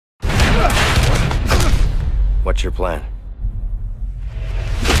What's your plan?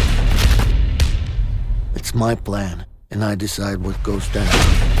 It's my plan, and I decide what goes down.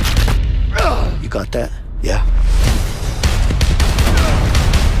 You got that? Yeah.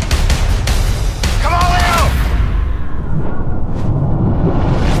 Come on, Leo!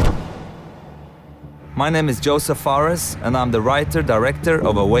 My name is Joseph Fares, and I'm the writer-director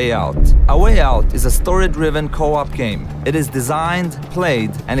of A Way Out. A Way Out is a story-driven co-op game. It is designed,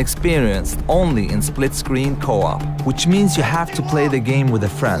 played, and experienced only in split-screen co-op, which means you have to play the game with a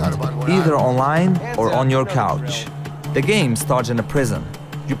friend, either online or on your couch. The game starts in a prison.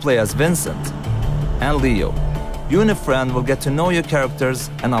 You play as Vincent and Leo. You and a friend will get to know your characters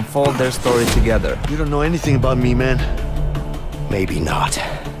and unfold their story together. You don't know anything about me, man. Maybe not.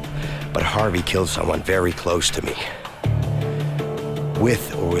 But Harvey killed someone very close to me.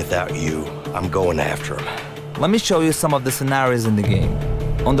 With or without you, I'm going after him. Let me show you some of the scenarios in the game.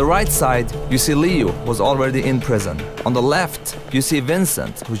 On the right side, you see Leo, who's already in prison. On the left, you see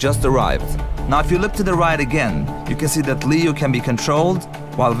Vincent, who just arrived. Now, if you look to the right again, you can see that Leo can be controlled,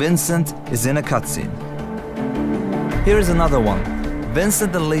 while Vincent is in a cutscene. Here is another one.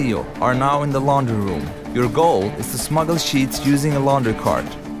 Vincent and Leo are now in the laundry room. Your goal is to smuggle sheets using a laundry cart.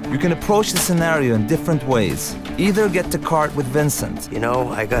 You can approach the scenario in different ways. Either get the cart with Vincent. You know,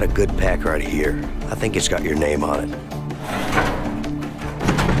 I got a good pack right here. I think it's got your name on it.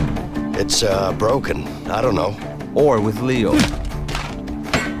 It's, broken. I don't know. Or with Leo.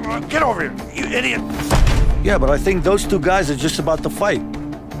 Get over here, you idiot! Yeah, but I think those two guys are just about to fight.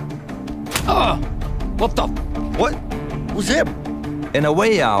 What the? What? Who's him? In A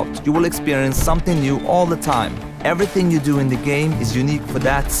Way Out, you will experience something new all the time. Everything you do in the game is unique for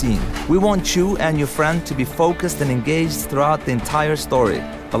that scene. We want you and your friend to be focused and engaged throughout the entire story.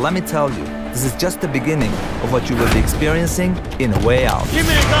 But let me tell you, this is just the beginning of what you will be experiencing in A Way Out. Give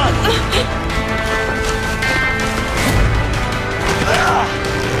me a gun!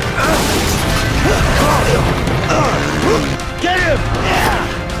 Get him!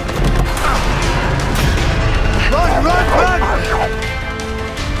 Run, run, run!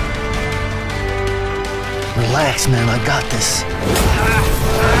 Relax, man, I got this.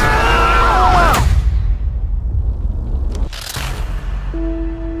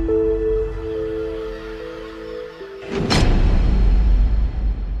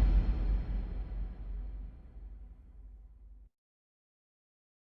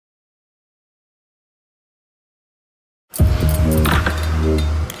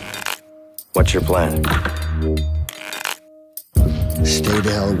 What's your plan? Stay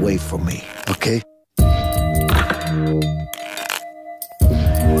the hell away from me, okay?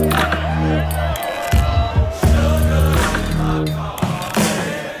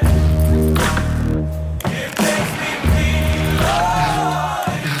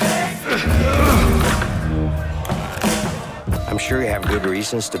 I'm sure you have good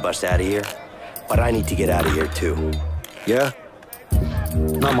reasons to bust out of here, but I need to get out of here too. Yeah?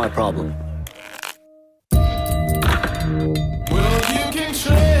 Not my problem.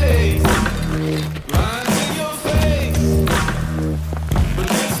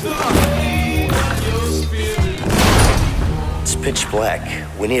 It's pitch black.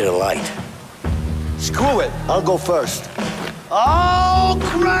 We need a light. Screw it. I'll go first. Oh,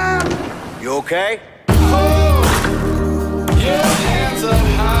 crap! You okay? Yeah, hands up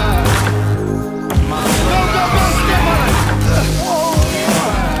high.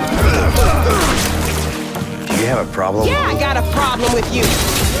 Do you have a problem? Yeah, I got a problem with you.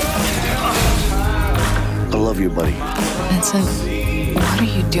 I love you, buddy. Vincent, what are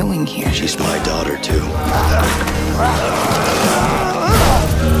you doing here? She's my daughter, too.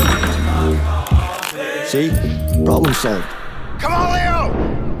 See? Problem solved. Come on, Leo!